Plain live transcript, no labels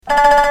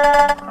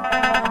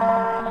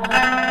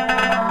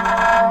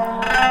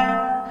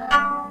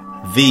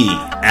the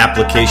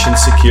Application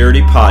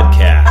Security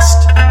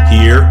Podcast.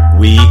 Here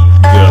we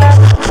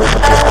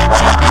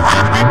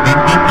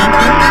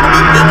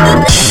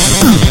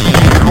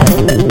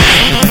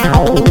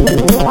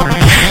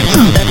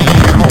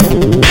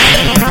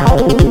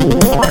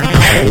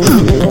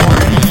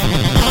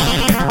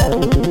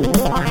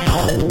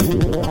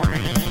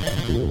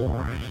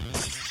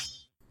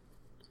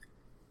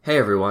Hey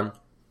everyone,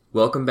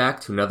 welcome back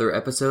to another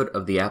episode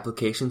of the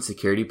Application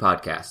Security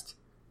Podcast.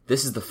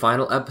 This is the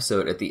final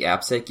episode at the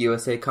AppSec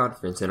USA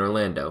conference in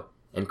Orlando,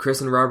 and Chris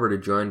and Robert are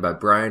joined by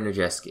Brian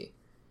Najeski.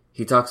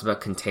 He talks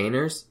about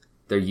containers,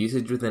 their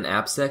usage within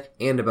AppSec,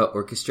 and about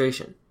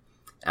orchestration.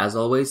 As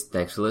always,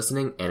 thanks for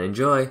listening and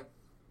enjoy!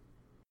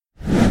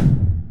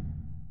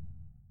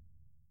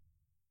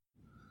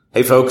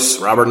 Hey folks,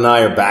 Robert and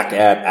I are back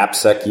at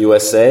AppSec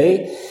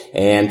USA,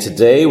 and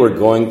today we're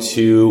going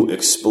to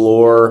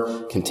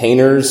explore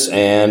containers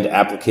and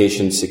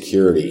application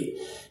security.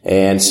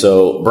 And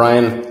so,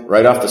 Brian,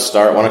 right off the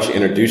start, why don't you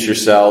introduce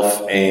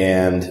yourself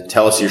and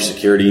tell us your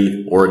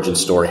security origin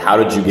story. How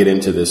did you get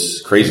into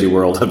this crazy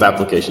world of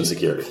application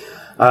security?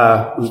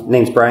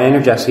 Name's Brian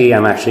Najeski.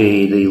 I'm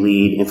actually the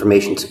lead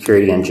information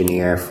security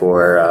engineer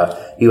for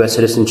U.S.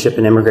 Citizenship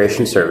and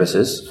Immigration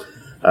Services.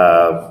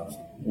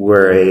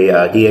 We're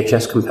a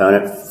DHS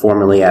component,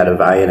 formerly out of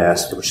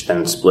INS, which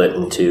then split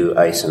into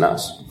ICE and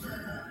US.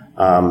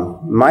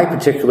 My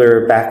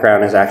particular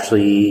background is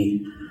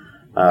actually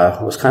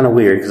was kind of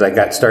weird because I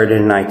got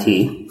started in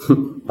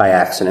IT by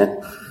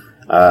accident,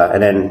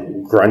 and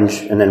then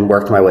grunge, and then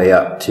worked my way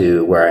up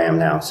to where I am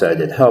now. So I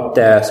did help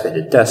desk, I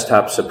did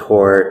desktop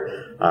support,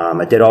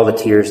 I did all the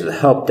tiers of the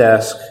help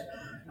desk,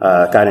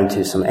 got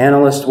into some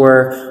analyst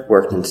work,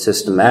 worked in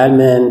system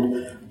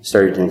admin,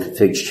 started in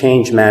config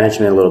change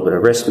management, a little bit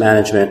of risk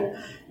management,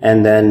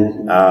 and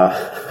then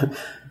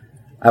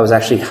I was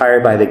actually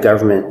hired by the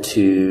government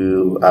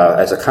to,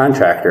 as a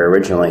contractor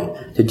originally,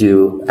 to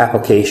do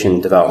application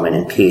development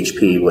in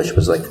PHP, which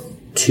was like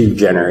 2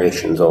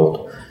 generations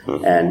old.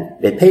 And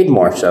it paid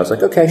more, so I was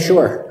like, okay,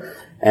 sure.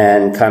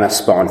 And kind of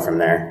spawned from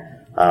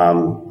there.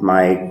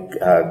 My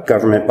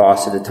government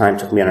boss at the time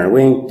took me under the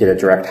wing, did a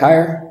direct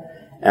hire,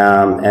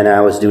 and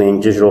I was doing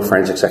digital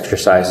forensics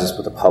exercises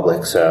with the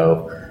public,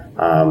 so,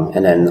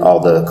 and then all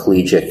the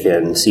collegiate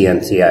and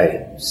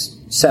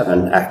CNCI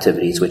 7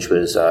 activities, which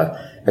was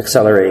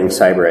accelerating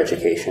cyber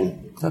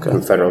education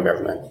from federal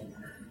government.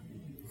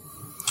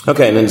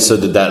 Okay, and then so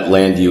did that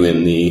land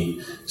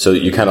you so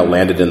you kind of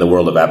landed in the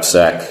world of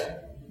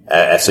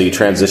AppSec, so you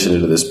transitioned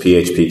into this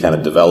PHP kind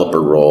of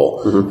developer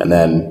role, and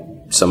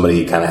then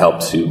somebody kind of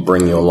helped to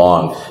bring you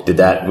along.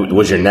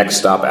 Was your next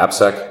stop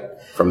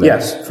AppSec from there?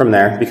 Yes, from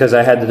there, because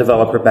I had the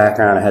developer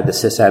background, I had the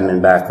sysadmin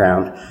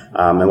background,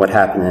 and what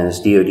happened is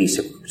DoD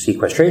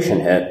sequestration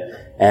hit,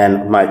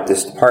 and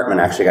this department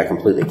actually got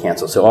completely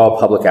canceled. So all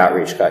public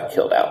outreach got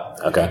killed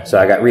out. Okay. So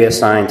I got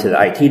reassigned to the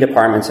IT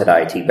departments, had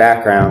an IT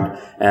background,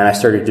 and I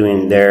started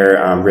doing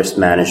their risk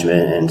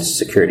management and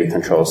security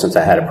control since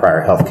I had a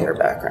prior healthcare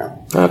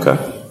background. Okay.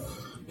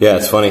 Yeah,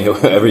 it's funny.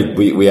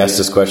 We ask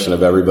this question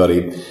of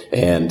everybody,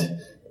 and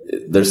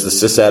there's the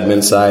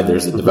sysadmin side,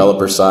 there's the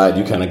developer side.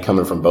 You kind of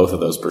coming from both of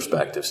those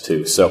perspectives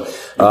too. So,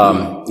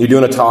 you're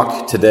doing a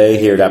talk today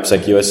here at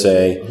AppSec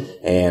USA.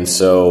 And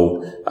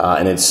so,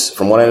 and it's,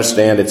 from what I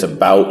understand, it's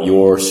about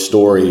your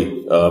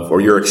story or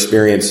your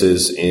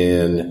experiences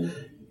in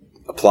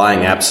applying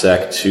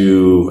AppSec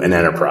to an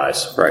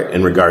enterprise, right,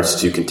 in regards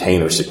to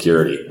container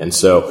security. And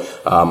so,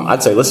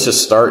 I'd say let's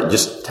just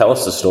tell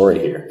us the story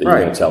here that you're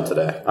going to tell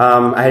today.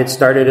 I had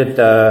started at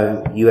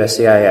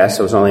USCIS.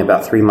 I was only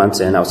about 3 months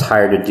in. I was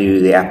hired to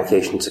do the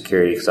application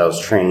security because I was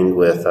trained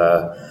with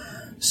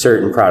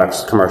certain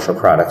products, commercial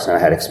products, and I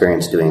had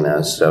experience doing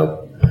those.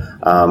 So,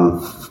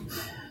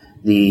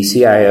 the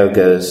CIO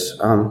goes,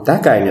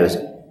 that guy knows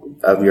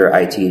of your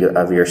IT,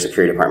 of your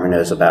security department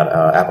knows about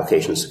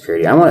application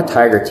security. I want to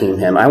tiger team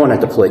him. I want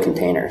to deploy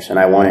containers, and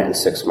I want it in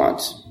 6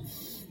 months.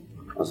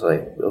 I was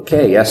like,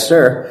 okay, yes,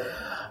 sir.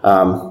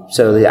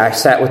 I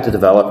sat with the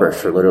developers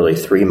for literally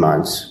 3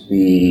 months.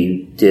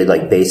 We did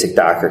like basic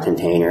Docker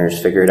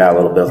containers, figured out a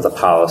little bit of the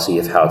policy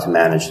of how to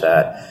manage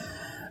that.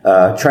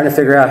 Trying to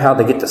figure out how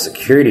to get the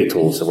security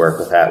tools to work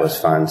with that was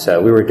fun.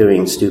 So we were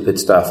doing stupid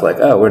stuff like,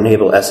 we'll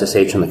enable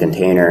SSH on the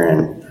container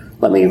and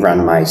let me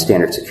run my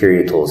standard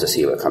security tools to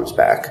see what comes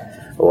back.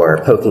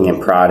 Or poking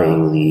and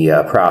prodding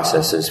the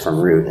processes from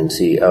root and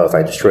see, if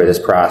I destroy this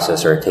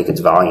process or take its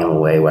volume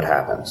away, what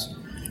happens?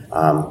 A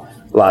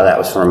lot of that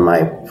was from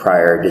my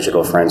prior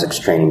digital forensics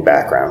training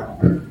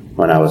background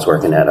when I was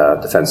working at a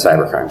Defense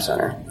Cybercrime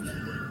Center.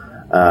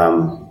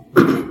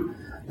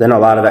 Then a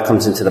lot of that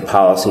comes into the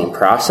policy and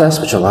process,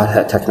 which a lot of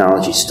that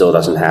technology still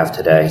doesn't have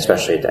today,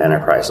 especially at the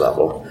enterprise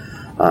level.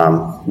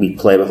 We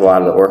played with a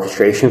lot of the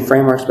orchestration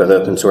frameworks, both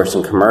open source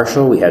and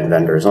commercial. We had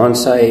vendors on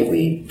site.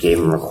 We gave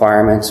them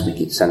requirements. We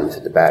could send them to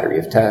the battery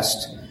of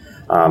tests.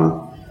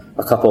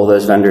 A couple of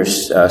those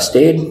vendors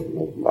stayed.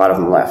 A lot of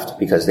them left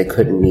because they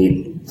couldn't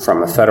meet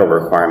from a federal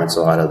requirements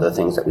a lot of the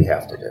things that we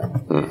have to do.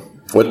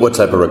 What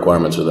type of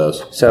requirements are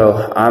those?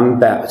 So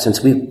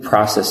since we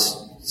process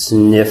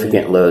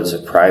significant loads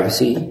of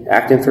Privacy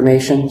Act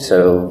information.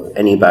 So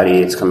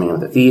anybody that's coming in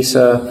with a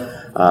visa,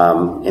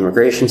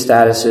 immigration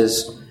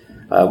statuses,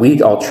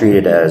 we all treat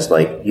it as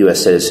like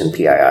U.S. citizen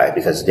PII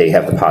because they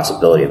have the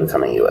possibility of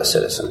becoming a U.S.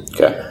 citizen.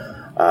 Okay.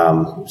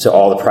 So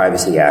all the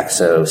Privacy Act,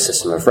 so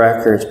system of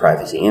records,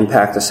 privacy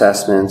impact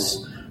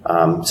assessments.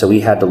 So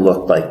we had to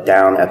look like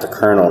down at the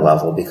kernel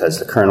level because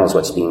the kernel is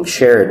what's being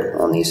shared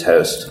on these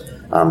hosts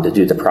to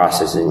do the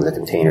processing of the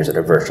containers at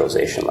a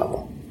virtualization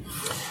level.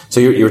 So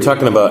you were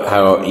talking about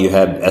how you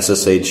had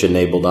SSH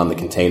enabled on the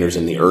containers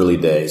in the early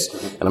days,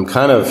 and I'm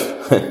kind of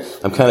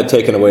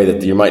taken away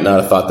that you might not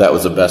have thought that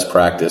was the best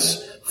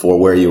practice for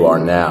where you are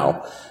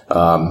now.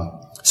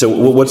 So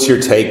what's your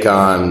take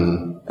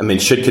on? I mean,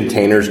 should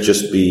containers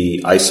just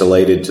be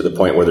isolated to the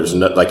point where there's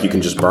no, like you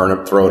can just burn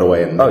it, throw it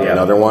away, and make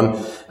another one?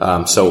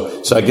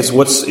 So I guess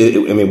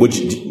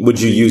would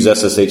you use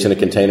SSH in a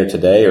container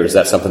today, or is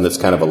that something that's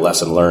kind of a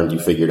lesson learned you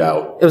figured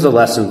out? It was a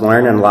lesson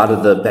learned, and a lot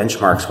of the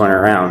benchmarks went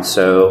around.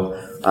 So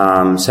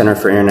Center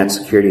for Internet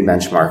Security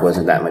benchmark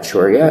wasn't that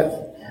mature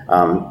yet.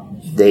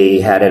 They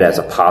had it as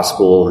a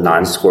possible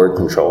non-scored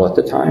control at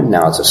the time.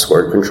 Now it's a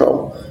scored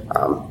control.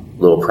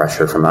 Little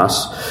pressure from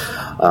us.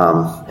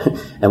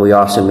 And we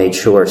also made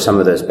sure some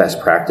of those best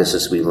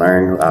practices we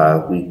learned,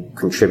 we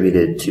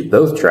contributed to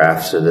both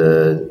drafts of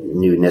the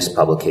new NIST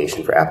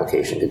publication for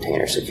application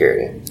container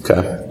security.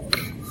 Okay.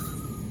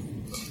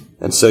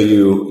 And so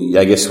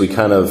I guess we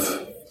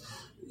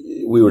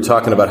were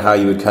talking about how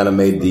you had kind of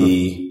made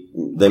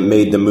the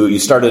move. You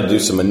started to do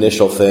some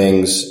initial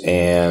things,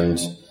 and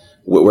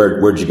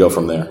where'd you go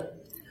from there?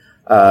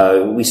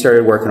 We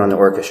started working on the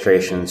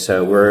orchestration.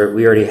 So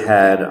we already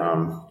had,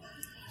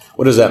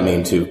 what does that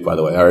mean, too, by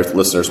the way? Our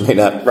listeners may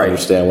not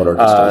understand what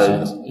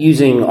orchestration is.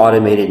 Using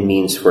automated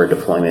means for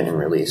deployment and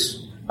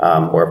release,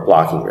 or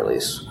blocking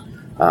release.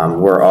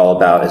 We're all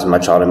about as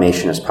much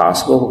automation as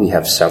possible. We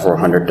have several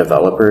hundred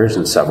developers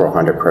and several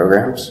hundred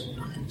programs.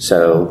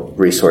 So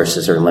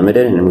resources are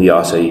limited, and we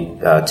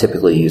also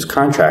typically use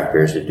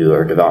contractors to do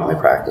our development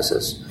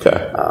practices.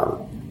 Okay.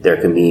 There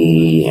can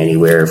be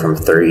anywhere from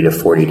 30 to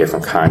 40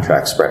 different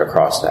contracts spread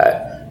across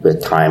that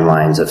with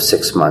timelines of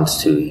 6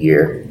 months to a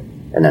year,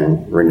 and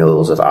then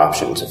renewals of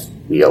options if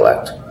we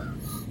elect.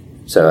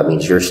 So that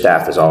means your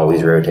staff is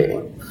always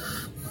rotating.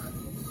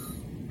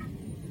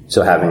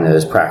 So having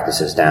those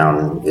practices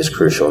down is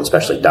crucial,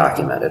 especially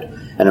documented.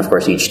 And of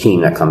course, each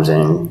team that comes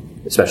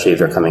in, especially if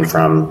they're coming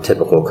from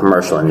typical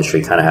commercial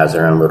industry, kind of has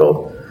their own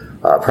little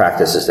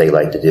practices they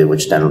like to do,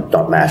 which then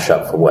don't mash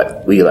up for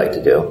what we like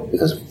to do,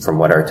 because from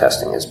what our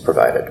testing has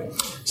provided.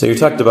 So you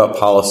talked about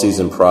policies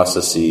and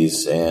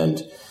processes,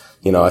 and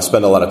I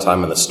spend a lot of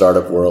time in the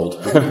startup world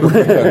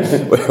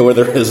where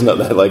there is no,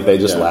 like, they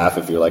just laugh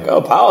if you're like,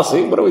 oh,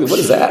 policy? What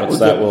is that?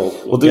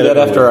 We'll do that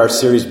after our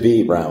Series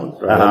B round.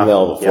 Right? And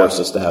they'll force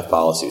us to have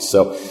policies.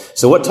 So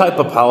what type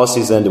of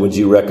policies then would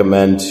you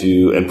recommend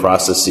and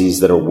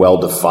processes that are well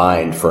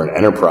defined for an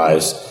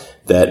enterprise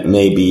that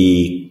may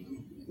be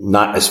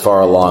not as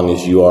far along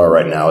as you are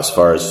right now, as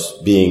far as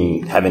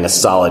having a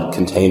solid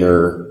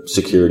container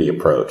security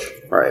approach?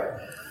 Right.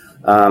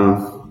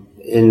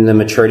 In the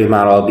maturity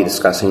model I'll be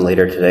discussing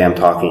later today, I'm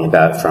talking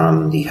about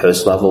from the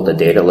host level, the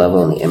data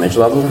level, and the image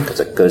level, because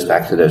it goes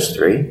back to those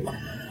three.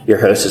 Your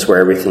host is where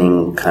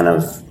everything kind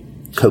of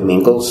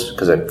commingles,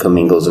 because it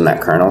commingles in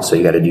that kernel, so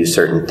you got to do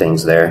certain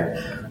things there.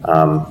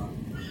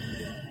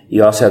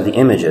 You also have the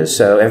images,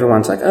 so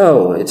everyone's like,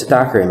 oh, it's a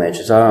Docker image,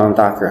 it's on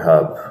Docker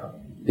Hub,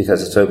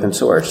 because it's open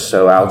source,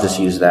 so I'll just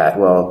use that.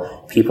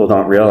 Well, people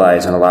don't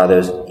realize, and a lot of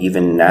those,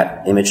 even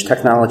that image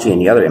technology and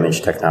the other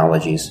image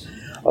technologies,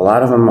 a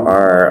lot of them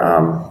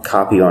are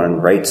copy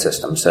on write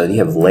systems. So you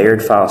have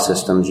layered file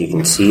systems. You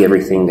can see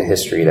everything, the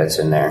history that's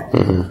in there.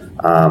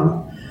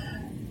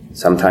 Mm-hmm.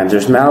 Sometimes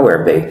there's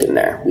malware baked in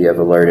there. We have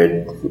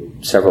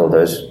alerted several of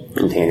those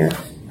container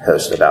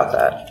hosts about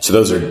that. So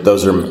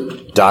those are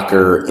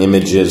Docker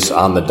images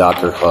on the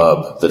Docker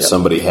Hub that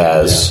somebody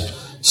has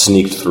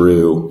sneaked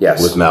through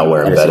with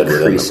malware embedded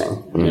within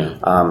them. Yeah.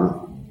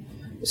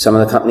 Some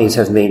of the companies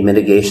have made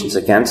mitigations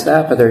against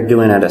that, but they're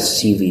doing it at a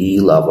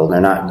CVE level.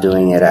 They're not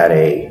doing it at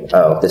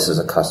this is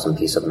a custom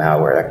piece of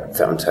malware that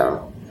found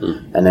tone.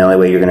 And the only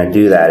way you're going to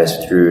do that is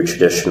through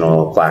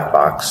traditional black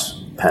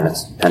box pen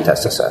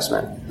test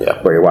assessment,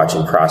 where you're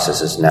watching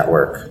processes,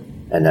 network,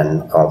 and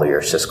then all of your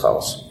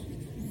syscalls.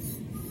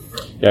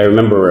 Yeah, I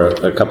remember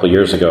a couple of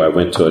years ago I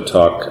went to a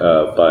talk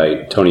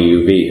by Tony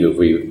UV, who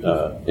we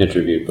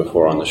interviewed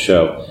before on the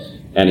show,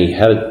 and he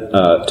had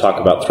a talk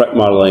about threat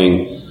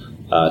modeling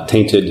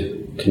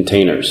tainted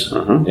containers,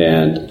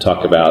 and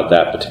talk about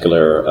that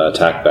particular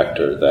attack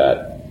vector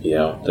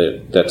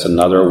that's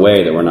another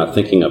way that we're not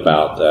thinking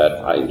about,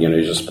 that you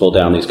just pull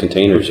down these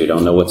containers, you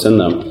don't know what's in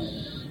them.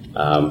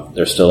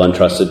 There's still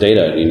untrusted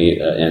data. You need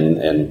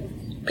and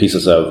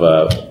pieces of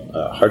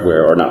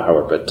hardware, or not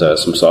hardware, but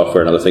some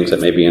software and other things that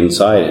may be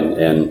inside,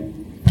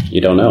 and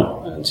you don't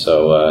know, and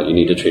so you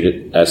need to treat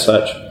it as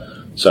such.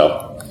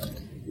 So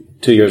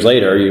 2 years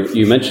later,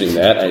 you mentioning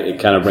that, it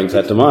kind of brings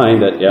that to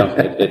mind that,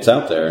 it's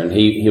out there. And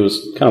he was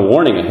kind of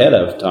warning ahead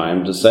of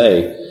time to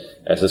say,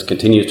 as this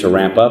continues to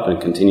ramp up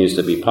and continues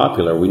to be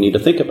popular, we need to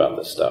think about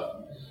this stuff.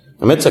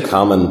 I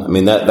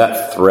mean,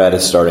 that thread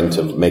is starting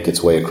to make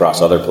its way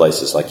across other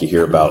places. Like you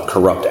hear about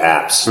corrupt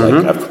apps.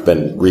 Like I've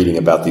been reading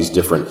about these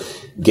different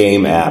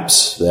game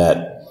apps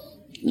that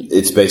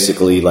it's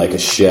basically like a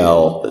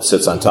shell that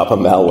sits on top of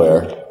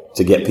malware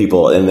to get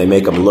people, and they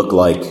make them look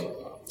like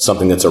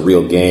something that's a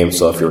real game.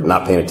 So if you're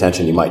not paying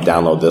attention, you might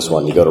download this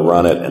one. You go to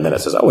run it, and then it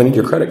says, "Oh, we need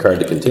your credit card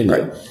to continue."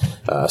 Right.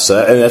 I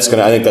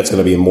think that's going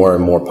to be a more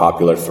and more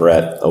popular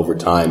threat over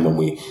time. When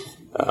we,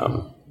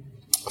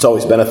 it's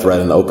always been a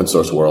threat in the open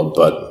source world,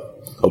 but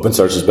open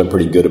source has been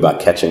pretty good about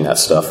catching that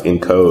stuff in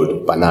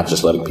code by not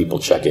just letting people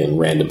check in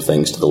random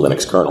things to the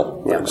Linux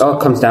kernel. Yeah, it all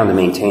comes down to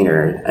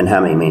maintainer and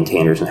how many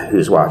maintainers and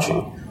who's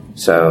watching.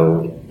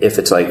 So if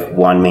it's like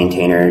one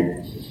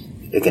maintainer,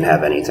 it can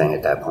have anything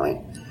at that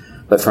point.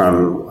 But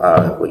from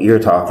what you're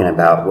talking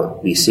about,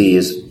 what we see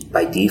is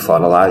by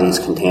default, a lot of these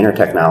container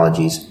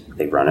technologies,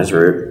 they run as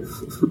root,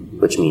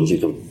 which means you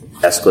can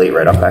escalate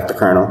right up back to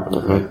kernel.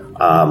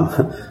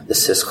 The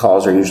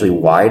syscalls are usually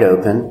wide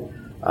open.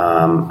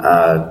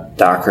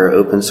 Docker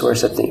open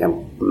source, I think I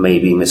may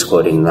be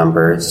misquoting the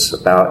number. It's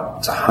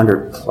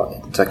 100 plus,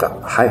 it's like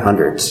a high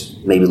hundreds,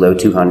 maybe low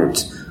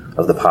 200s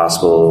of the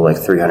possible like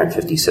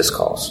 350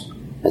 syscalls.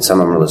 And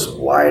some of them are just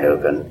wide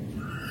open.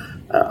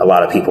 A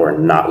lot of people are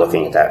not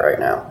looking at that right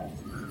now.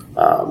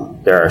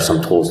 There are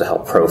some tools to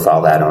help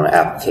profile that on an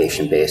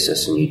application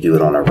basis, and you do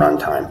it on a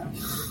runtime.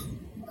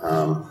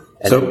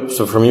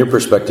 So from your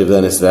perspective,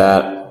 then, is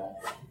that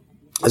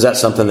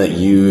something that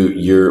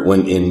you're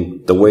when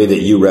in the way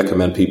that you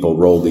recommend people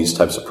roll these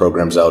types of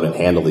programs out and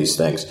handle these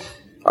things?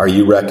 Are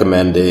you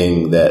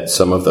recommending that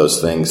some of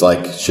those things,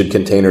 like should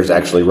containers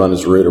actually run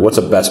as root, or what's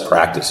a best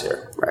practice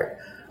here? Right.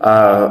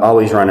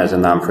 Always run as a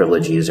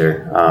non-privileged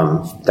user.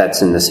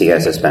 That's in the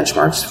CISS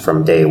benchmarks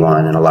from day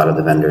one, and a lot of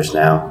the vendors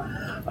now.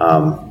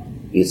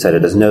 You said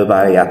it as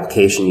nobody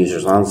application user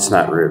as long as it's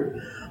not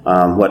root.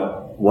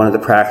 One of the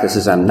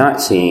practices I'm not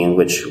seeing,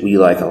 which we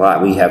like a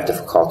lot, we have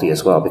difficulty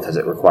as well because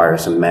it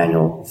requires some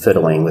manual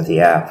fiddling with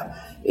the app,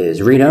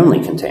 is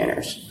read-only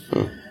containers.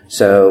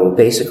 So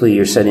basically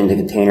you're setting the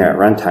container at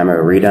runtime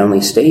a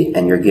read-only state,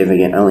 and you're giving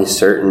it only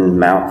certain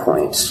mount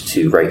points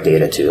to write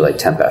data to, like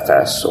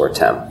tempfs or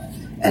temp.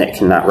 And it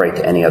cannot write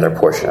to any other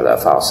portion of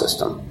that file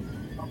system.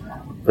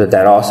 But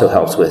that also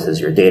helps with is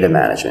your data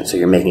management. So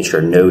you're making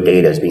sure no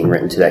data is being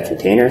written to that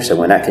container. So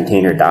when that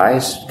container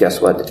dies, guess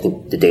what?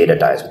 The data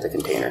dies with the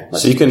container.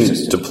 So you can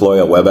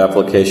deploy a web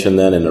application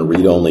then in a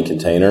read-only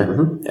container,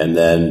 and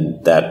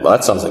then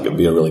that sounds like it would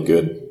be a really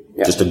good,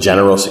 just a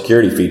general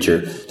security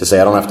feature to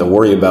say I don't have to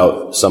worry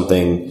about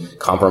something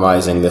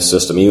compromising this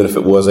system. Even if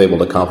it was able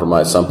to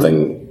compromise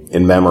something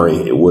in memory,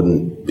 it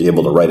wouldn't be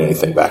able to write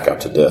anything back up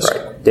to disk.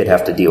 Right. They'd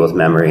have to deal with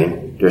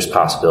memory. There's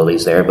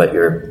possibilities there, but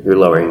you're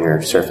lowering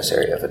your surface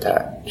area of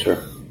attack. Sure.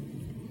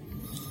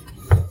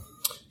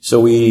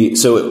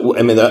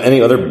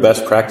 Any other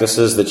best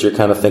practices that you're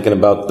kind of thinking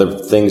about, the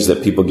things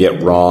that people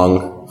get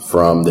wrong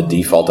from the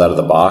default out of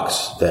the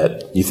box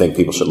that you think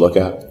people should look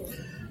at?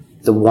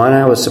 The one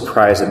I was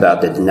surprised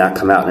about that did not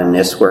come out in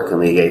NIST work and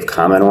we gave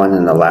comment on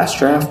in the last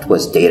draft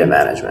was data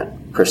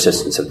management,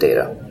 persistence of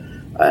data,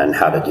 and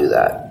how to do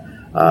that.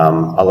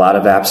 A lot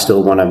of apps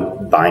still want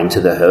to bind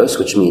to the host,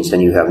 which means then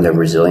you have no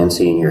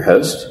resiliency in your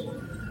host.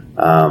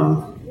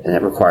 And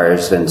it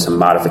requires then some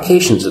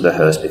modifications of the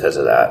host because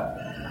of that.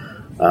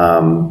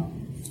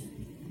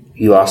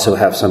 You also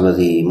have some of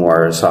the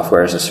more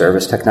software as a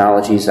service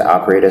technologies that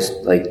operate as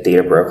like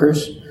data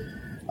brokers.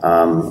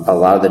 A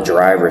lot of the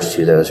drivers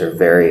to those are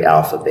very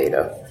alpha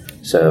beta.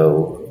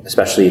 So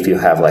especially if you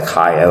have like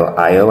high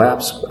IO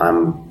apps,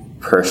 I'm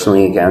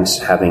personally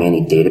against having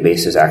any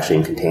databases actually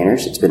in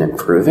containers. It's been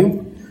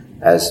improving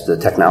as the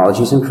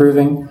technology is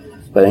improving,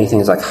 but anything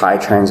is like high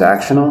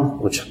transactional,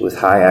 which with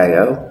high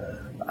IO,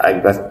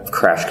 I've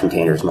crashed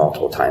containers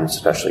multiple times,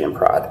 especially in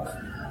prod.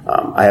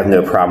 I have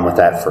no problem with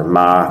that for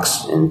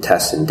mocks and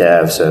test and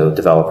dev, so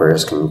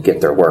developers can get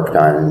their work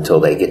done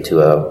until they get to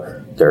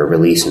their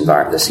release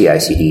environment, the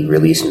CI/CD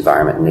release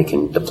environment, and they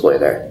can deploy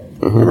there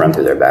and run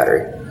through their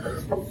battery.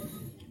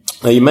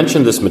 Now, you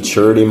mentioned this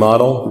maturity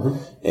model,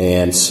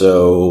 and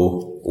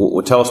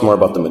so tell us more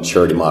about the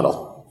maturity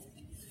model.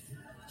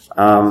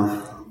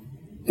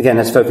 Again,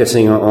 it's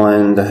focusing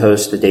on the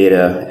host, the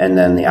data, and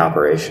then the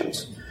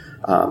operations.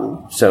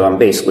 So I'm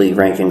basically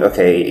ranking,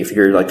 okay, if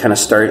you're like kind of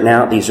starting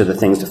out, these are the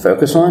things to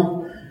focus on.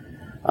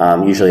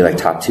 Usually like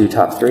top 2,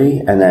 top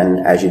 3. And then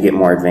as you get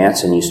more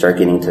advanced and you start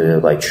getting to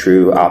like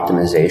true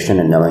optimization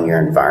and knowing your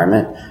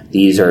environment,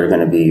 these are going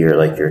to be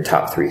your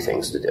top 3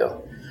 things to do.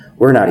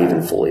 We're not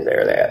even fully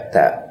there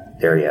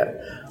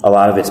yet. A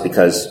lot of it's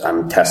because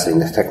I'm testing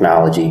the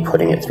technology,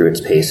 putting it through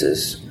its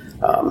paces.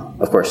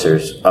 Of course,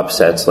 there's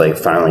upsets like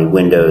finally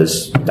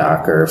Windows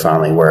Docker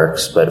finally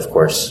works, but of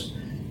course,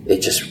 it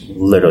just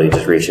literally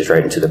just reaches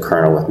right into the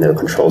kernel with no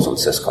controls on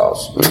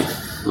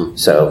syscalls.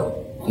 So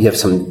you have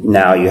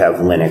you have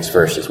Linux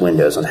versus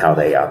Windows on how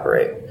they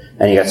operate.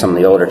 And you got some of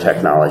the older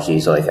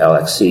technologies like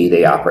LXC,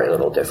 they operate a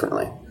little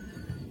differently.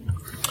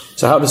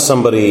 So how does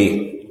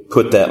somebody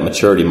put that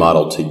maturity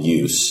model to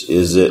use?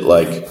 Is it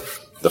like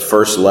the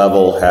first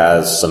level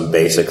has some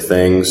basic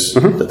things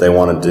that they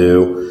want to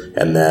do,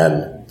 and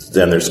then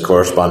there's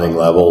corresponding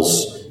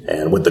levels,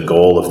 and with the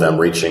goal of them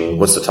reaching,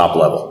 what's the top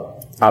level?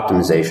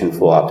 Optimization,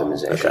 full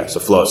optimization. Okay, so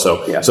flow.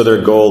 So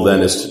their goal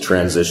then is to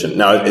transition.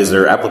 Now, is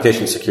there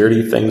application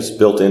security things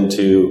built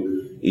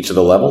into each of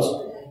the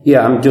levels?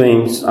 Yeah, I'm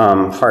doing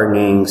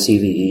hardening,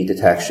 CVE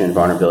detection,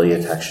 vulnerability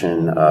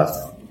detection,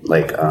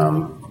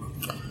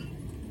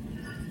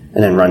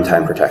 and then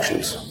runtime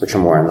protections, which are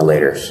more on the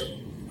laters.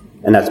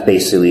 And that's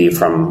basically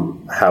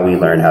from how we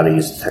learn how to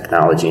use the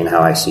technology and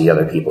how I see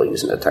other people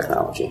using the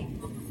technology.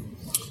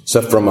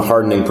 So from a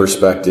hardening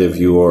perspective,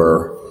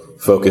 you're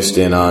focused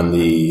in on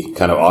the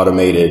kind of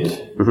automated,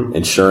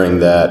 ensuring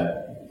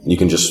that you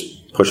can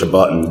just push a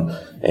button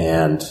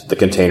and the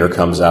container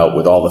comes out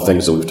with all the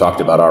things that we've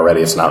talked about already.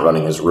 It's not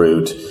running as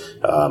root.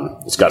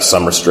 It's got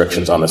some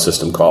restrictions on the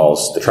system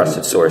calls. The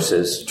trusted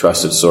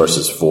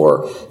sources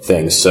for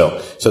things.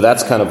 So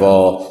that's kind of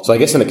all. So I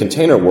guess in a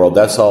container world,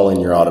 that's all in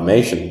your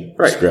automation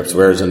scripts.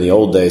 Whereas in the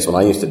old days, when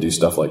I used to do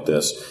stuff like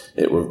this,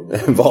 it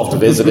involved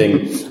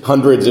visiting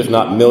hundreds, if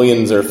not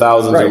millions or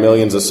thousands or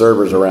millions of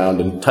servers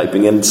around and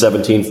typing in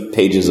 17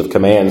 pages of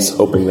commands,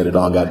 hoping that it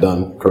all got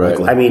done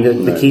correctly. I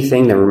mean, the key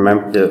thing to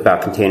remember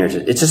about containers,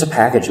 it's just a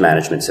package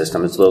management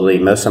system. It's literally,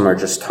 most of them are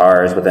just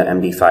tars with an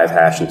MD5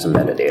 hash and some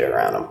metadata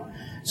around them.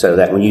 So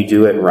that when you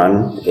do it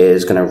run, it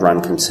is going to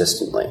run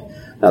consistently.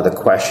 Now the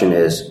question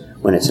is,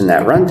 when it's in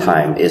that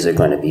runtime, is it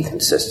going to be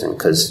consistent?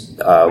 Because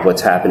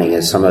what's happening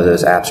is some of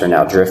those apps are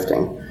now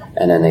drifting,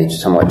 and then they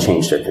somewhat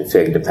change their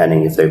config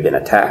depending if they've been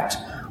attacked,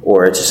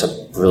 or it's just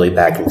a really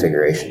bad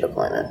configuration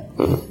deployment.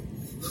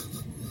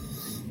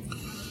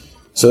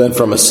 So then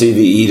from a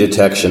CVE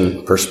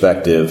detection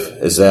perspective,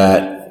 is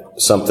that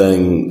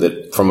something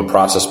that from a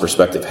process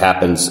perspective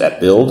happens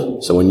at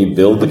build? So when you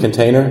build the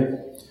container,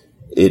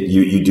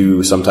 you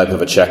do some type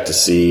of a check to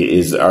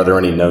see are there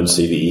any known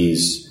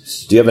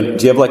CVEs? Do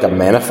you have like a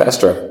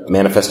manifest or a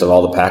manifest of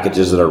all the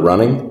packages that are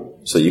running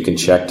so you can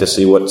check to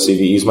see what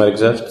CVEs might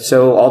exist?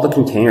 So all the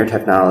container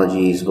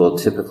technologies will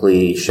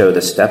typically show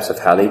the steps of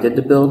how they did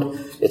the build.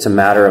 It's a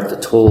matter of the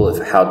tool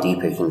of how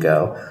deep it can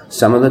go.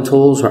 Some of the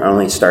tools will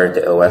only start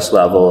at the OS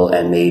level,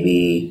 and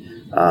maybe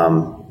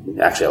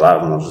actually a lot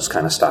of them will just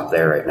kind of stop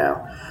there right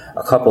now.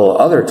 A couple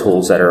other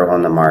tools that are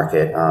on the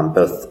market,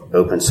 both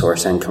open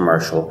source and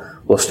commercial,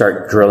 will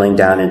start drilling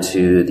down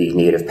into the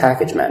native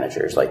package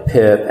managers like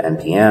pip,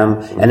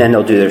 npm, and then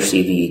they'll do their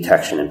CVE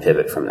detection and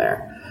pivot from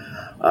there.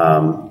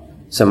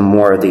 Some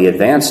more of the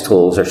advanced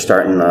tools are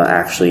starting to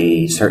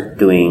actually start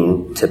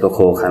doing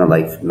typical kind of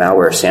like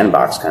malware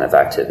sandbox kind of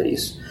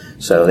activities.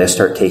 So they'll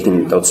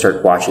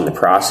start watching the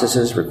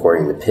processes,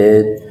 recording the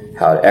PID,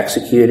 how to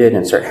execute it,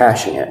 and start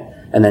hashing it.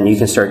 And then you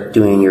can start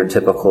doing your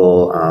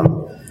typical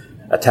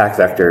attack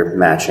vector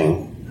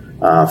matching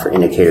for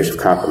indicators of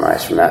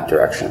compromise from that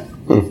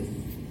direction.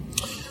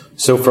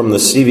 So from the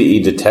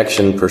CVE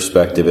detection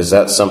perspective, is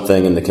that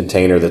something in the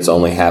container that's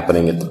only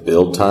happening at the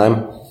build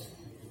time?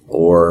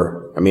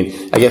 Or, I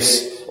mean, I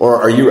guess,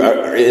 or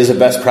is it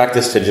best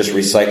practice to just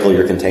recycle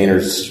your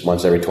containers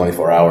once every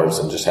 24 hours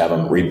and just have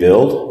them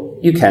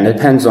rebuild? You can. It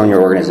depends on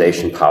your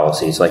organization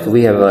policies. Like if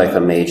we have like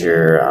a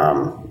major,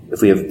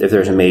 if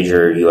there's a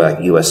major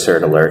US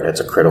CERT alert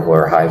that's a critical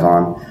or high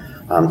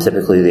VON,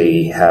 typically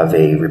they have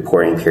a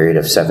reporting period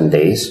of 7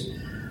 days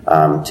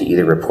to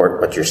either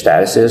report what your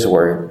status is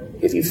or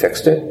if you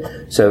fixed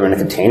it. So in a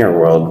container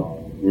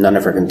world, none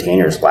of our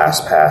containers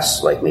last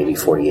past like maybe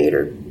 48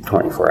 or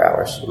 24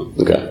 hours.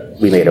 Okay.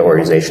 We made an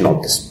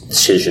organizational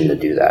decision to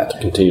do that.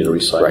 Continue to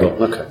recycle. Right.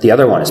 Okay. The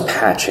other one is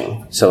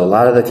patching. So a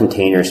lot of the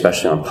containers,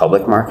 especially on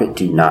public market,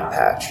 do not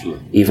patch,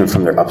 even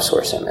from their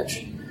upsource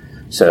image.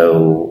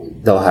 So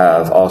they'll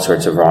have all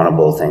sorts of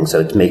vulnerable things. So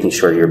it's making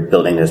sure you're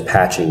building those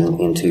patching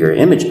into your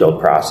image build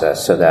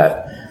process so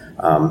that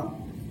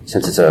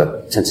since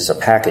it's a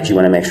package, you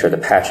want to make sure the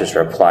patches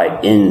are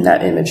applied in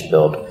that image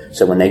build.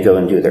 So when they go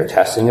and do their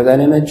testing of that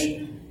image,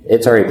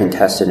 it's already been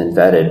tested and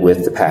vetted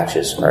with the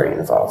patches already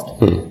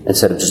involved,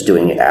 instead of just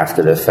doing it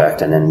after the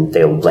effect and then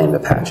they'll blame the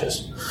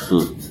patches.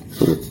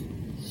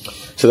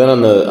 So then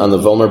on the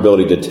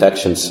vulnerability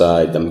detection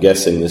side, I'm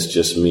guessing this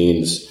just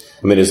means,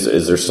 I mean,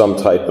 is there some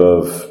type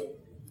of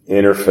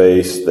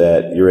interface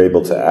that you're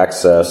able to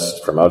access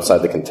from outside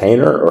the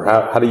container, or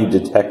how do you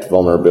detect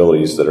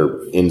vulnerabilities that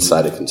are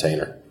inside a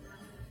container?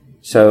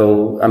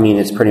 So, I mean,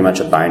 it's pretty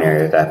much a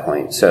binary at that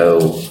point.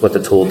 So what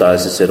the tool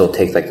does is it'll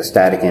take like the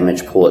static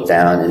image, pull it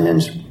down, and then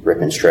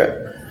rip and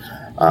strip.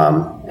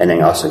 And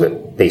then also go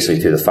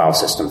basically through the file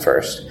system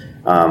first.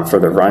 For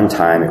the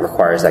runtime, it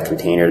requires that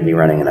container to be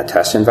running in a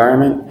test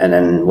environment. And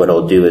then what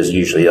it'll do is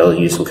usually it'll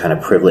use some kind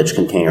of privileged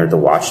container to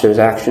watch those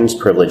actions.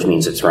 Privilege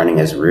means it's running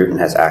as root and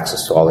has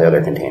access to all the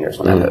other containers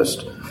on that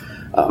host.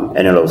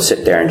 And it'll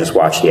sit there and just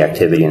watch the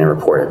activity and then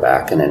report it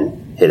back and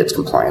then hit its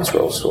compliance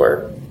rules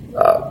or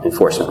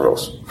enforcement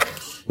rules.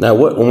 Now,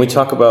 when we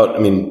talk about, I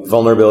mean,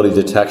 vulnerability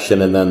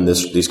detection and then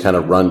these kind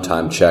of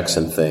runtime checks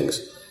and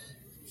things,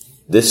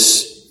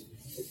 this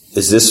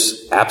is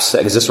this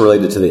AppSec, is this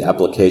related to the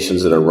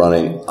applications that are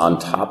running on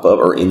top of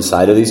or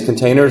inside of these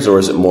containers, or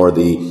is it more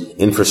the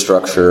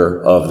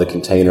infrastructure of the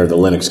container, the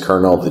Linux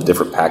kernel, the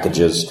different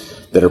packages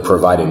that are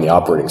providing the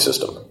operating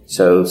system?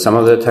 So some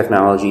of the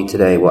technology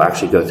today will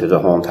actually go through the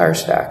whole entire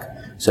stack.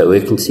 So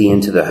it can see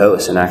into the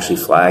host and actually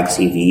flag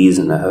CVEs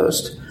in the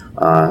host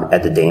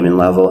at the daemon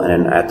level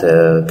and then at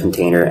the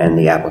container and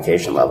the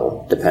application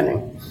level,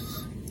 depending.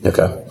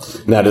 Okay.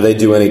 Now, do they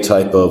do any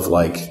type of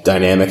like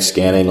dynamic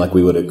scanning? Like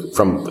we would,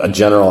 from a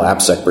general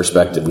AppSec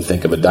perspective, we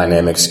think of a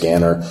dynamic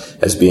scanner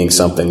as being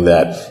something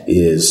that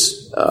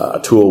is a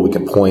tool we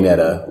can point at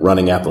a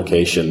running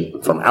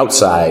application from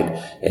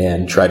outside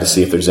and try to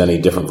see if there's any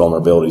different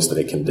vulnerabilities that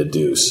it can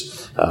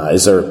deduce.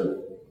 Is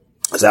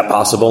that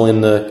possible in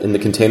the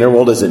container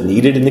world? Is it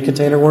needed in the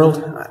container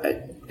world?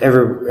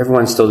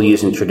 Everyone's still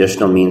using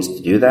traditional means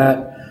to do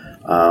that.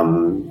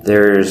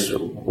 There's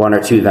one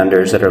or two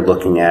vendors that are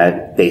looking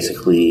at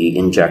basically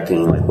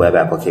injecting like web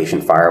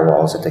application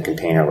firewalls at the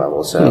container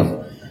level.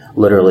 So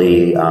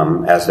literally,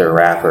 as their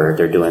wrapper,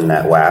 they're doing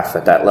that WAF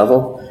at that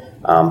level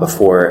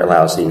before it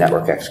allows the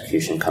network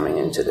execution coming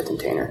into the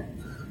container.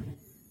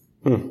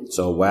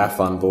 So WAF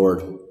on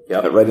board.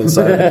 Yep. Right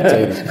inside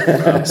the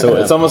container. So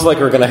it's almost like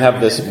we're going to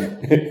have this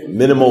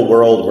minimal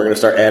world. We're going to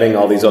start adding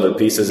all these other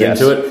pieces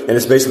into it. And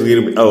it's basically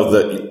going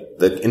to be,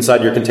 the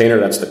inside your container,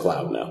 that's the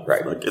cloud now.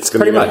 Right. Like it's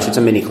going pretty much. It's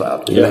a mini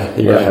cloud. Yeah.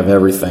 You're going to have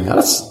everything.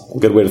 That's a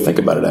good way to think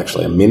about it,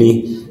 actually. A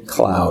mini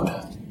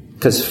cloud.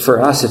 Because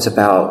for us, it's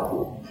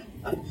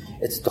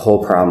the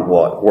whole problem.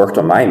 Well, it worked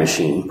on my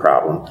machine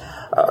problem.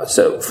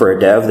 So for a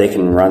dev, they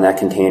can run that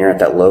container at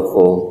that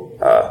local,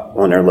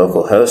 on their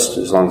local host,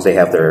 as long as they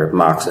have their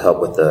mocks to help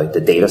with the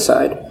data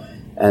side.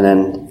 And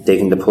then they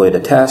can deploy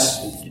the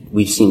tests.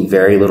 We've seen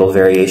very little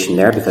variation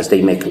there because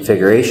they make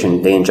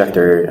configuration. They inject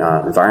their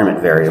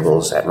environment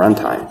variables at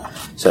runtime.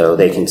 So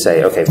they can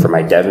say, okay, for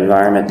my dev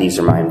environment, these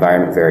are my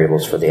environment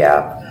variables for the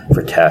app,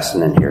 for test,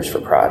 and then here's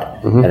for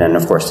prod. And then,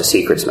 of course, the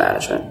secrets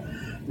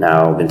management.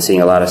 Now, I've been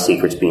seeing a lot of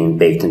secrets being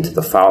baked into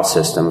the file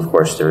system. Of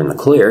course, they're in the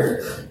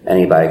clear.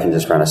 Anybody can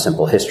just run a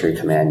simple history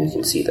command. You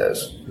can see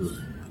those.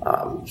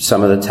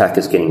 Some of the tech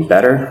is getting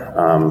better.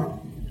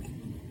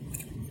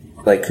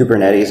 Like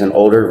Kubernetes and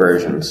older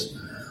versions,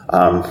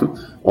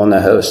 on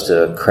the host,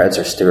 the creds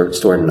are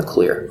stored in the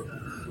clear.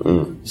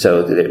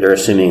 So they're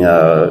assuming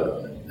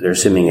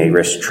a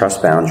risk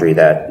trust boundary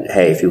that,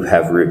 hey, if you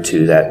have root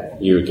to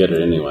that, you would get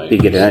it anyway. You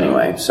get it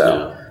anyway.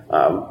 So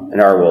in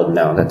our world,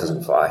 no, that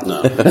doesn't fly.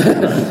 No.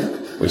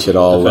 We should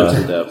all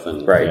depth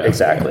and, right,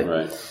 exactly.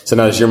 Right. So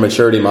now, does your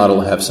maturity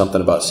model have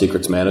something about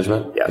secrets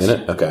management in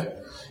it? Okay.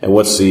 And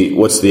what's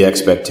the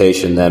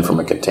expectation then from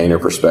a container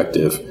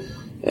perspective,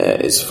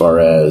 as far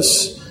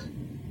as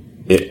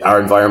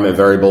our environment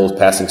variables,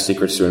 passing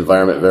secrets to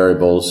environment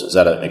variables? Is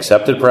that an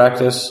accepted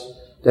practice?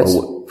 That's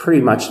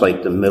pretty much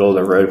like the middle of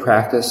the road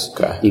practice.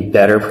 Okay. The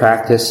better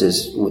practice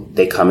is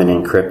they come in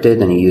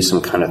encrypted and you use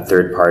some kind of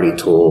third party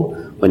tool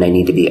when they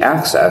need to be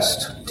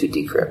accessed to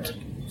decrypt.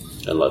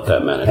 And let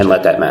that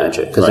manage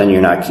it. Because then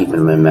you're not keeping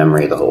them in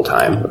memory the whole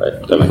time.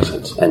 Right. That makes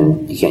sense.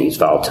 And you can't use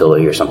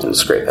volatility or something to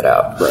scrape it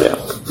out. Right.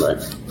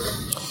 Right.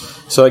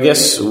 So I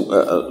guess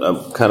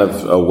kind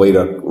of a way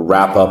to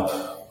wrap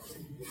up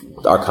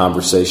our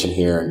conversation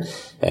here,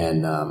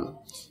 and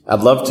I'd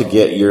love to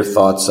get your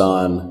thoughts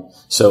on.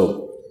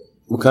 So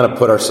we'll kind of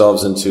put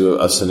ourselves into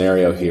a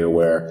scenario here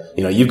where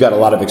you've got a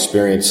lot of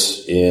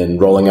experience in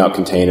rolling out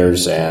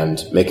containers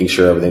and making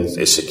sure everything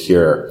is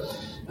secure.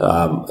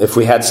 If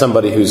we had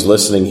somebody who's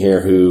listening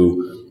here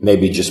who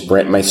maybe just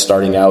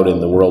starting out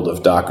in the world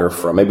of Docker,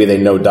 maybe they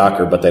know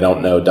Docker but they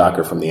don't know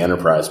Docker from the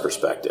enterprise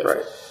perspective.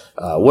 Right.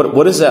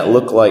 What does that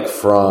look like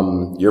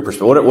from your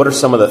perspective? What are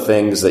some of the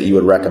things that you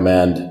would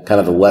recommend, kind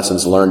of the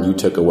lessons learned you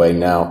took away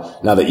now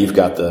that you've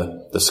got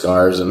the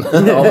scars and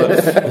all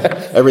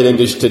everything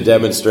to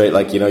demonstrate,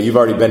 like, you've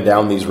already been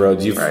down these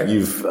roads.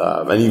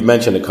 You've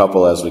mentioned a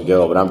couple as we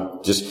go, but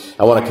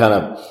I want to kind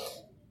of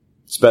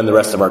spend the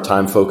rest of our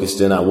time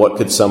focused in on what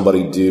could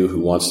somebody do who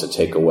wants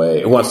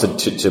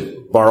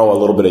to borrow a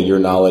little bit of your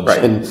knowledge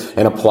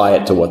and apply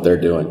it to what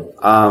they're doing.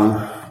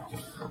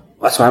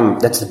 That's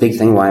the big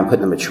thing why I'm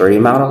putting the maturity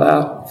model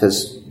out,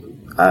 because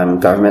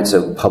government,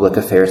 so public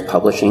affairs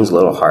publishing is a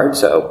little hard.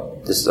 So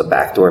this is a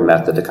backdoor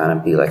method to kind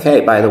of be like,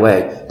 hey, by the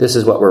way, this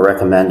is what we're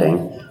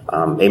recommending.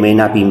 They may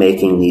not be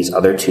making these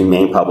other two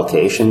main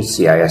publications,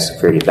 CIS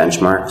Security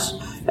Benchmarks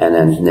and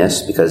then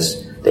NIST,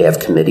 because they have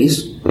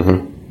committees.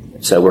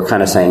 Mm-hmm. So we're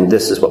kind of saying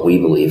this is what we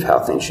believe how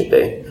things should be.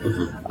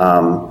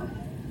 Mm-hmm.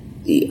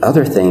 The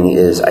other thing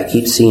is I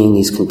keep seeing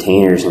these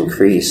containers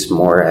increase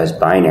more as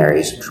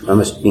binaries,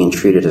 almost being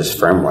treated as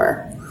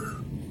firmware.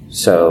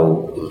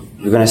 So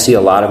you're going to see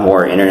a lot of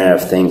more Internet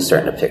of Things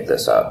starting to pick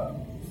this up.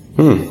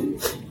 And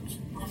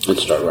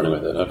start running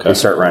with it. Okay. And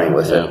start running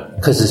with it.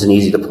 Because it's an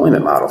easy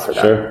deployment model for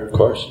that. Sure, of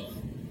course.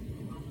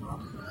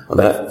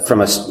 But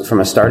from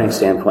a starting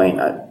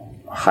standpoint, I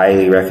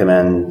highly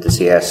recommend the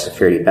CIS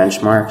Security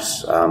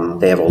Benchmarks.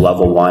 They have a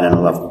level 1 and a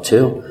level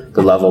 2.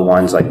 The level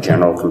 1's like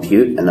general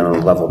compute, and then the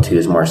level 2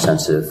 is more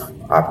sensitive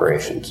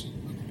operations.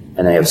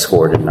 and they have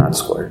scored and not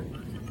scored.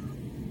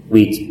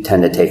 We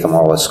tend to take them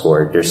all as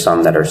scored. There's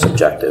some that are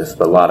subjective,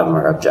 but a lot of them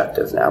are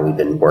objective now. We've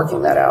been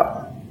working that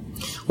out.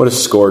 What does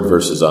scored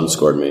versus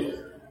unscored mean?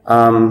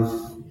 And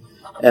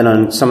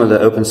on some of the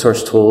open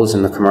source tools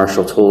and the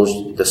commercial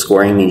tools, the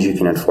scoring means you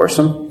can enforce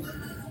them.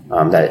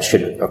 That it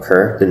should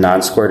occur. The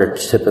non-scored are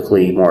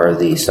typically more of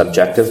the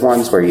subjective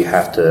ones where you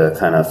have to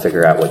kind of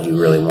figure out what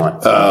you really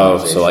want.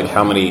 Oh, so like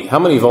how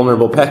many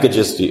vulnerable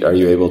packages are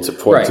you able to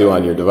point to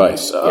on your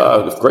device?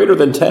 If greater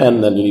than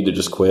 10, then you need to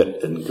just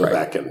quit and go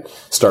back and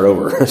start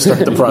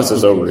the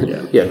process over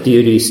again. Yeah,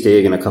 DoD,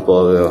 STIG, and a couple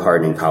of the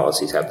hardening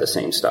policies have the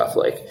same stuff.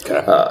 Like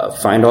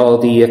find all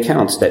the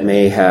accounts that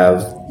may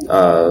have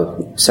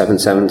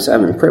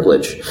 777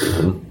 privilege,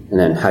 and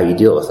then how you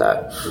deal with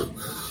that.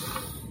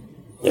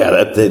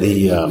 Yeah,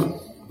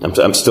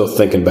 I'm still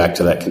thinking back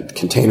to that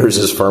containers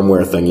as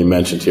firmware thing you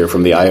mentioned here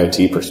from the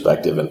IoT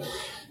perspective, and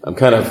I'm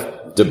kind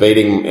of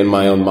debating in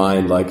my own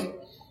mind, like,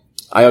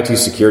 IoT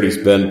security's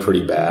been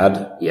pretty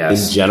bad in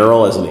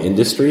general as an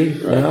industry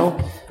now.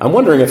 I'm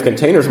wondering if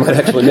containers might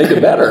actually make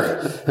it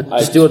better.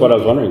 That's what I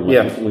was wondering when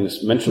you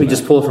mentioned we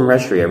just pull from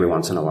registry every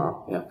once in a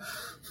while.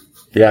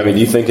 Yeah, I mean,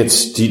 do you think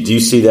do you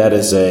see that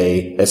as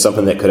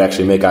something that could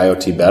actually make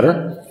IoT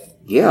better?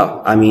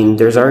 Yeah, I mean,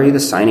 there's already the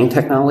signing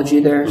technology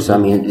there. So, I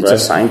mean, it's a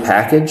signed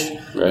package.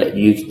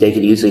 They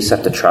could easily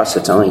set the trust.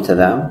 It's only to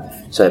them.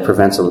 So it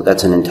prevents,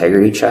 that's an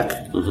integrity check.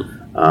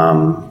 They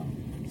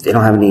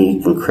don't have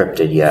any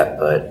encrypted yet,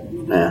 but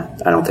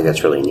I don't think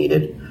that's really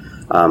needed.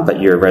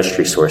 But your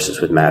registry sources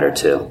would matter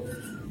too.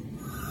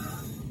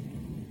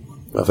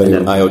 Well, if any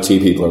IoT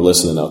people are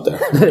listening out there,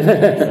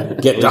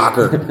 get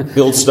Docker,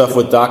 build stuff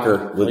with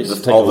Docker,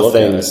 with all the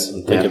things.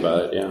 And think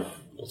about it,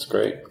 That's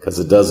great. Because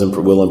it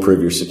will improve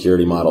your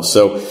security model.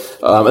 So,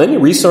 any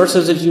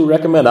resources that you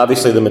recommend?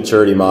 Obviously, the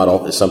maturity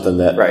model is something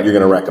that you're going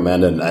to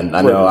recommend, and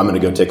I know I'm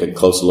going to go take a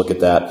closer look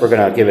at that. We're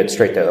going to give it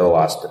straight to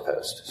OWASP to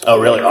post. So.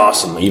 Oh, really?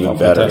 Awesome. Even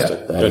better.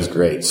 Fantastic. That is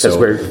great.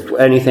 Because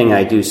anything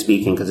I do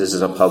speaking, because this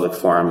is a public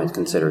forum, it's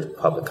considered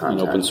public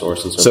content. Open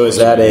source and so is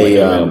that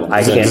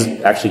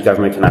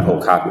government cannot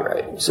hold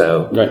copyright.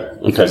 So,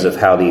 because of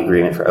how the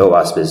agreement for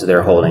OWASP is,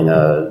 they're holding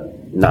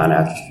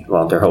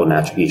they're holding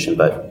attribution,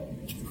 but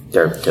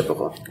they're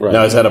typical.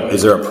 Now,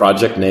 is there a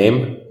project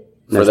name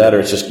for that, or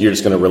it's just you're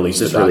just going to release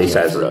the document? Release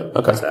as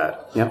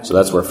that. Yep. So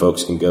that's where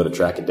folks can go to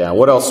track it down.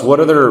 What else? What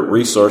other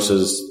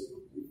resources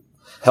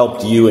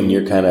helped you in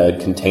your kind of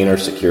container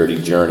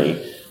security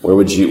journey? What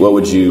would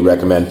you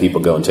recommend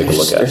people go and take a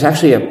look at? There's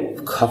actually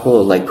a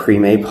couple of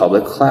pre-made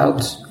public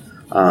clouds.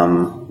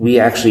 We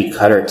actually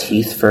cut our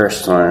teeth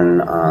first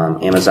on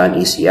Amazon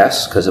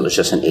ECS because it was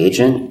just an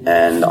agent,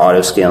 and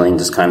auto scaling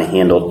just kind of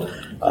handled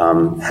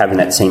having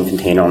that same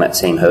container on that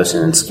same host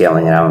and then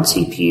scaling it out on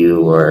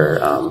CPU or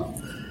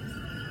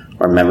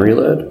memory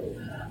load.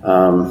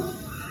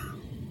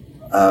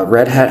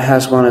 Red Hat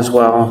has one as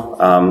well,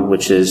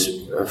 which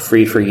is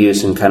free for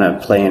use and kind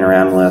of playing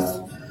around with.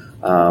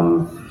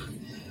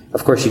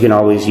 Of course, you can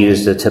always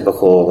use the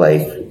typical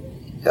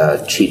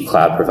cheap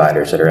cloud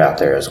providers that are out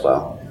there as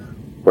well,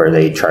 where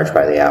they charge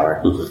by the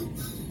hour.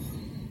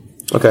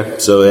 Okay,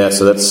 so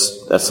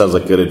that sounds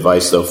like good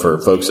advice though for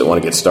folks that want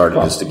to get started,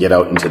 is to get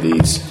out into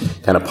these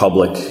kind of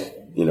public,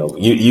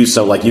 use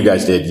some, like you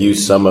guys did,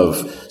 use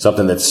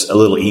something that's a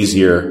little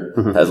easier,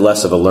 has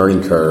less of a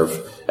learning curve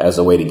as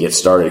a way to get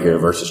started here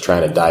versus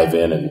trying to dive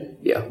in and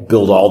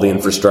build all the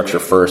infrastructure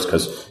first,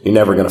 because you're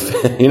never going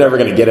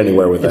to get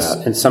anywhere with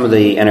that. And some of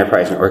the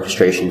enterprise and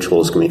orchestration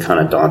tools can be kind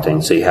of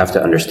daunting, so you have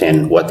to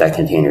understand what that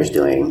container is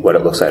doing, what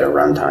it looks like at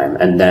runtime,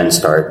 and then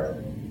start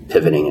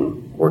pivoting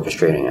and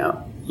orchestrating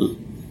out.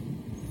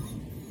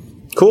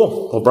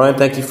 Cool. Well, Brian,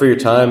 thank you for your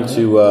time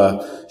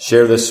to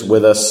share this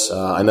with us.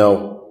 I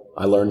know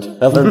I learned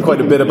quite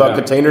a bit about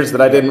containers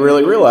that I didn't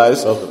really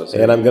realize,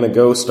 and I'm going to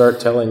go start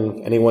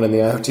telling anyone in the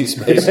IoT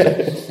space.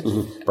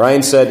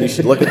 Brian said you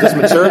should look at this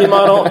maturity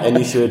model, and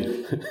you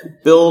should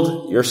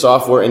build your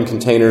software in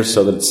containers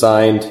so that it's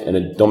signed,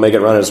 and don't make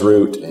it run as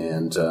root,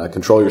 and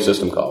control your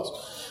system calls.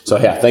 So,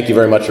 thank you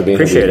very much for being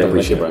here.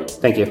 Appreciate it, Brian.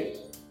 Thank you.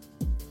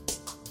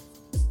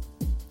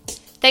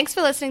 Thanks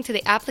for listening to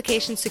the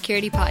Application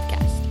Security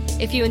Podcast.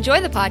 If you enjoy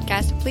the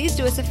podcast, please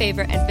do us a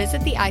favor and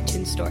visit the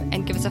iTunes store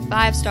and give us a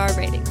 5-star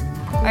rating.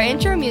 Our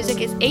intro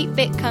music is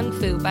 8-Bit Kung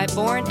Fu by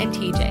Born and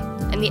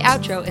TJ, and the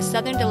outro is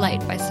Southern Delight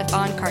by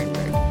Stefan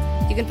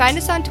Kartenberg. You can find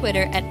us on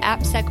Twitter at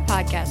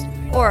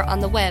AppSecPodcast or on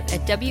the web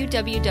at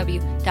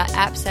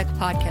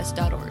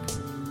www.appsecpodcast.org.